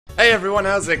Hey everyone,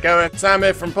 how's it going? Sam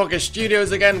here from Pocket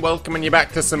Studios again, welcoming you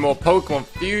back to some more Pokemon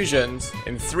Fusions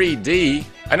in 3D.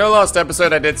 I know last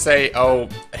episode I did say, oh,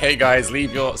 hey guys,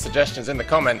 leave your suggestions in the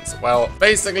comments. Well,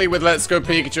 basically with Let's Go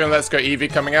Pikachu and Let's Go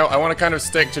Eevee coming out, I want to kind of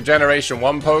stick to Generation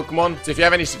 1 Pokemon. So if you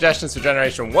have any suggestions for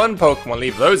Generation 1 Pokemon,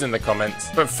 leave those in the comments.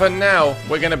 But for now,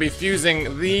 we're going to be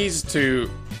fusing these two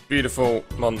beautiful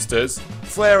monsters,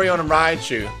 Flareon and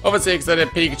Raichu. Obviously, because I did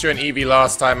Pikachu and Eevee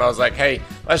last time, I was like, hey,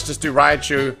 let's just do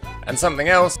Raichu and something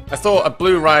else. I thought a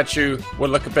blue Raichu would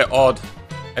look a bit odd,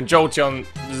 and Jolteon,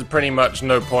 there's pretty much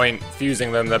no point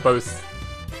fusing them. They're both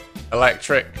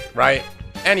electric, right?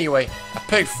 Anyway, I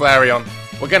picked Flareon.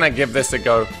 We're gonna give this a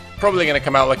go. Probably gonna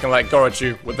come out looking like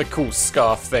Gorochu with the cool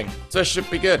scarf thing. So it should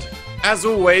be good. As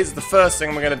always, the first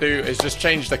thing we're gonna do is just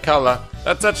change the color.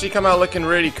 That's actually come out looking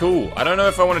really cool. I don't know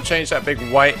if I want to change that big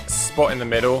white spot in the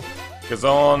middle, because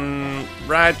on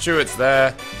Raichu it's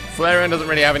there. Flareon doesn't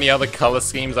really have any other color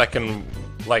schemes I can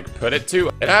like put it to.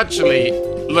 It actually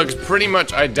looks pretty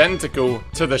much identical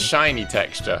to the shiny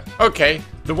texture. Okay,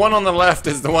 the one on the left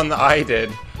is the one that I did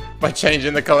by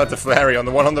changing the color to Flareon.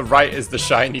 The one on the right is the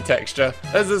shiny texture.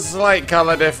 There's a slight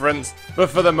color difference, but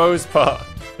for the most part,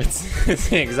 it's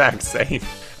the exact same.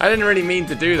 I didn't really mean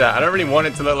to do that. I don't really want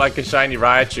it to look like a shiny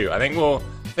Raichu. I think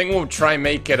we'll try and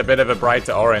make it a bit of a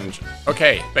brighter orange.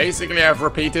 Okay, basically I've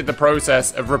repeated the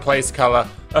process of replace color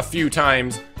a few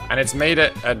times, and it's made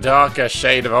it a darker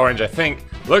shade of orange, I think.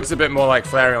 Looks a bit more like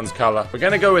Flareon's color. We're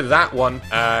gonna go with that one.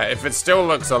 If it still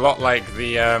looks a lot like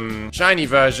the shiny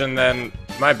version, then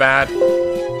my bad.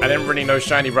 I didn't really know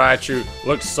shiny Raichu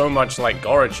looks so much like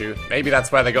Gorochu. Maybe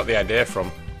that's where they got the idea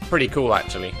from. Pretty cool,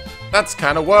 actually. That's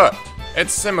kind of worked.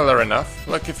 It's similar enough.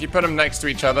 Look, if you put them next to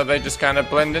each other, they just kind of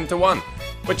blend into one,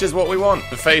 which is what we want.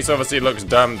 The face obviously looks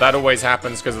dumb. That always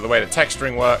happens because of the way the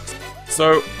texturing works.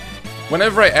 So,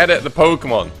 whenever I edit the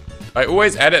Pokemon, I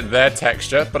always edit their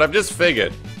texture, but I've just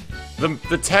figured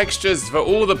the textures for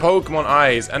all the Pokemon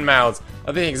eyes and mouths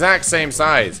are the exact same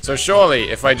size. So surely,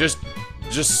 if I just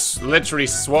literally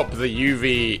swap the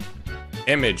UV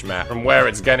image map from where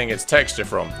it's getting its texture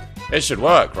from, it should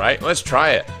work, right? Let's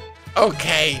try it.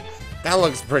 Okay, that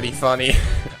looks pretty funny.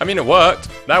 I mean, it worked.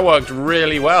 That worked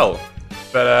really well.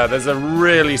 But there's a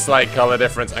really slight color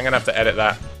difference. I'm gonna have to edit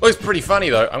that. Looks pretty funny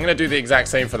though. I'm gonna do the exact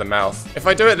same for the mouth. If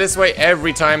I do it this way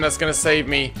every time, that's gonna save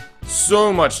me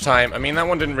so much time. I mean, that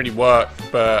one didn't really work,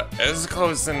 but it's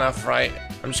close enough, right?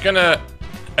 I'm just gonna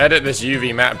edit this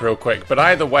UV map real quick, but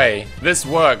either way, this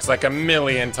works like a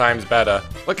million times better.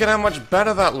 Look at how much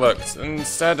better that looks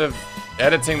instead of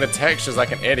editing the textures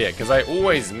like an idiot, because I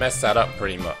always mess that up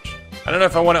pretty much. I don't know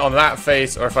if I want it on that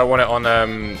face or if I want it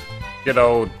on good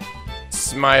old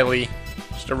smiley,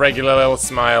 just a regular little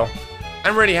smile.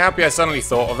 I'm really happy I suddenly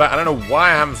thought of that. I don't know why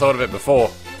I haven't thought of it before,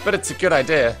 but it's a good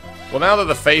idea. Well, now that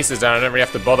the face is down, I don't really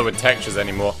have to bother with textures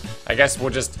anymore. I guess we'll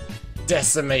just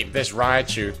decimate this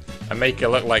Raichu and make it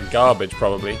look like garbage,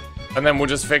 probably. And then we'll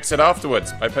just fix it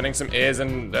afterwards by putting some ears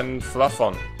and fluff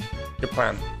on. Good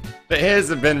plan. The ears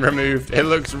have been removed. It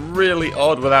looks really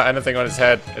odd without anything on his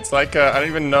head. It's like I don't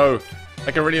even know,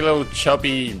 like a really little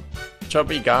chubby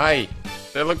guy.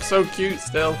 They look so cute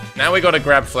still. Now we gotta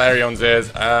grab Flareon's ears.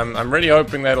 I'm really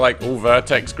hoping they're like all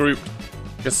vertex grouped,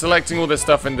 because selecting all this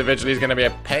stuff individually is gonna be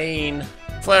a pain.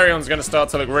 Flareon's gonna start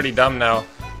to look really dumb now.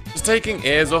 Just taking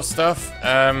ears off stuff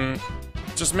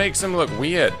just makes him look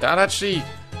weird.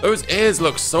 Those ears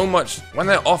look so much when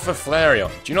they're off of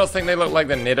Flareon. Do you not think they look like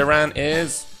the Nidoran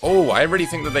ears? Oh, I really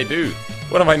think that they do.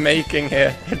 What am I making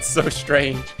here? It's so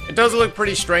strange. It does look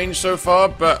pretty strange so far,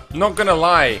 but not gonna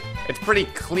lie, it's pretty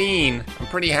clean. I'm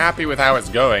pretty happy with how it's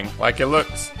going. Like, it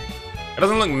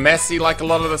doesn't look messy like a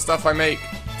lot of the stuff I make.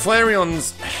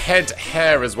 Flareon's head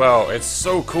hair as well, it's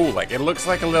so cool. Like, it looks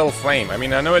like a little flame. I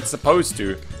mean, I know it's supposed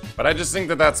to, but I just think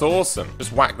that that's awesome.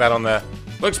 Just whack that on there.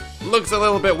 Looks a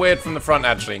little bit weird from the front,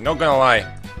 actually. Not gonna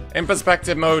lie. In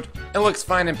perspective mode, it looks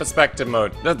fine in perspective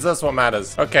mode. That's what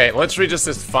matters. Okay, literally just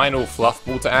this final fluff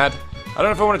ball to add. I don't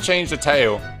know if I want to change the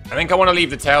tail. I think I want to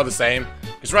leave the tail the same,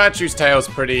 because Raichu's tail's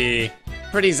pretty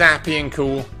zappy and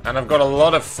cool, and I've got a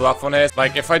lot of fluff on here.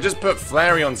 Like, if I just put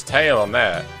Flareon's tail on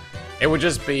there, it would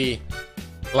just be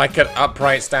like an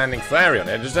upright standing Flareon.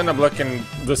 It just end up looking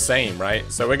the same, right?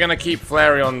 So we're gonna keep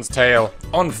Flareon's tail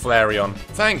on Flareon.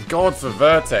 Thank God for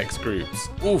vertex groups.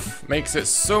 Oof, makes it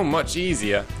so much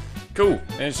easier. Cool,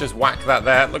 and it's just whack that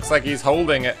there. It looks like he's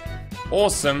holding it.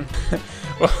 Awesome.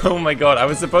 Oh my god, I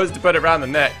was supposed to put it around the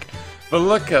neck, but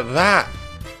look at that.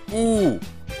 Ooh,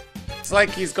 it's like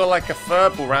he's got like a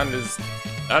furble around his,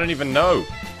 I don't even know.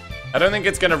 I don't think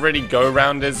it's gonna really go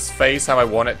around his face how I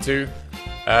want it to.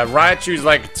 Raichu's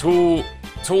like tall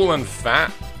and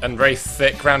fat, and very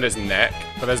thick around its neck,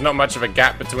 but there's not much of a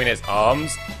gap between its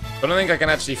arms. But I don't think I can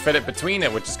actually fit it between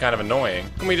it, which is kind of annoying.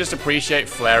 Can we just appreciate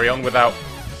Flareon without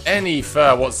any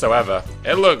fur whatsoever?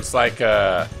 It looks like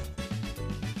it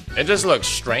just looks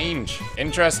strange.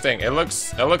 Interesting. It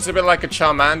looks a bit like a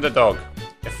Charmander dog.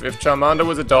 If Charmander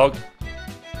was a dog,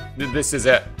 this is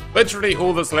it. Literally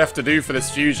all that's left to do for this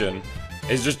fusion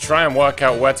is just try and work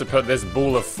out where to put this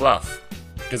ball of fluff.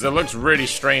 Because it looks really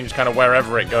strange kind of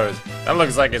wherever it goes. That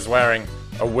looks like it's wearing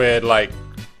a weird, like,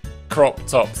 crop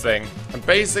top thing. I'm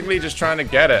basically just trying to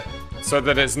get it so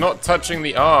that it's not touching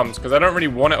the arms, because I don't really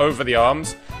want it over the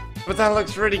arms. But that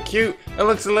looks really cute. It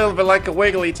looks a little bit like a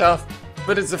Wigglytuff,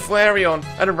 but it's a Flareon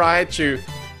and a Raichu.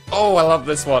 Oh, I love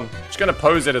this one. Just gonna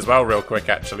pose it as well real quick,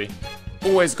 actually.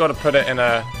 Always gotta put it in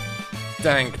a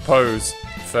dank pose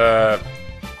for,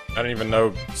 I don't even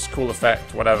know, cool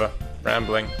effect, whatever.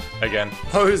 Rambling again.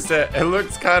 Posed it. It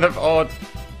looks kind of odd.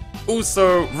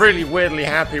 Also, really weirdly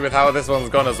happy with how this one's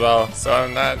gone as well. So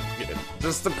I'm not,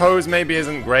 just the pose maybe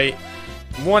isn't great.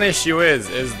 One issue is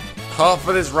half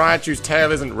of this Raichu's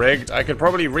tail isn't rigged. I could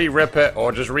probably re-rip it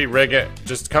or just re-rig it.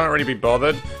 Just can't really be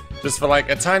bothered. Just for like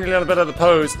a tiny little bit of the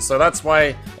pose, so that's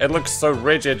why it looks so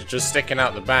rigid just sticking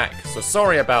out the back. So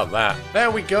sorry about that. There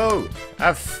we go.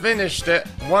 I've finished it.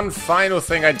 One final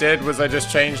thing I did was I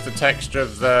just changed the texture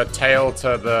of the tail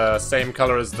to the same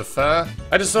color as the fur.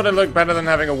 I just thought it looked better than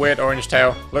having a weird orange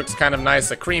tail. Looks kind of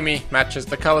nicer, creamy, matches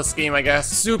the color scheme, I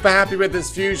guess. Super happy with this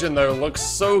fusion though, looks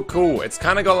so cool. It's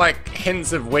kind of got like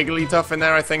hints of Wigglytuff in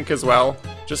there, I think, as well.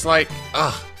 Just like,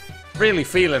 really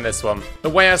feeling this one. The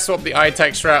way I swapped the eye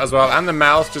texture out as well, and the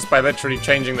mouth, just by literally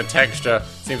changing the texture,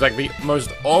 seems like the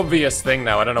most obvious thing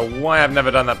now. I don't know why I've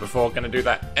never done that before. Gonna do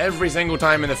that every single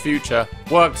time in the future.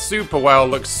 Worked super well,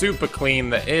 looks super clean,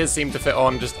 the ears seem to fit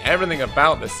on, just everything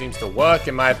about this seems to work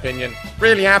in my opinion.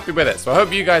 Really happy with it, so I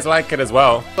hope you guys like it as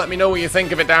well. Let me know what you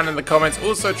think of it down in the comments.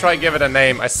 Also try give it a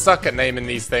name. I suck at naming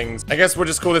these things. I guess we'll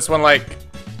just call this one like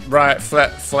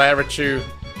Flarechu,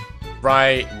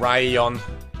 Raion.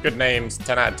 Good names,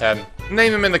 10 out of 10.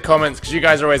 Name them in the comments, because you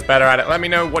guys are always better at it. Let me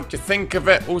know what you think of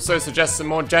it. Also suggest some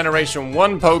more Generation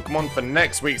 1 Pokemon for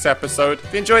next week's episode.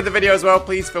 If you enjoyed the video as well,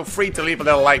 please feel free to leave a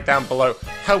little like down below.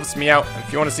 Helps me out. And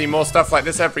if you want to see more stuff like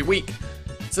this every week,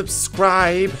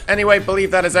 subscribe. Anyway,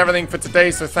 believe that is everything for today,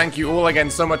 so thank you all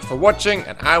again so much for watching,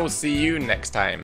 and I will see you next time.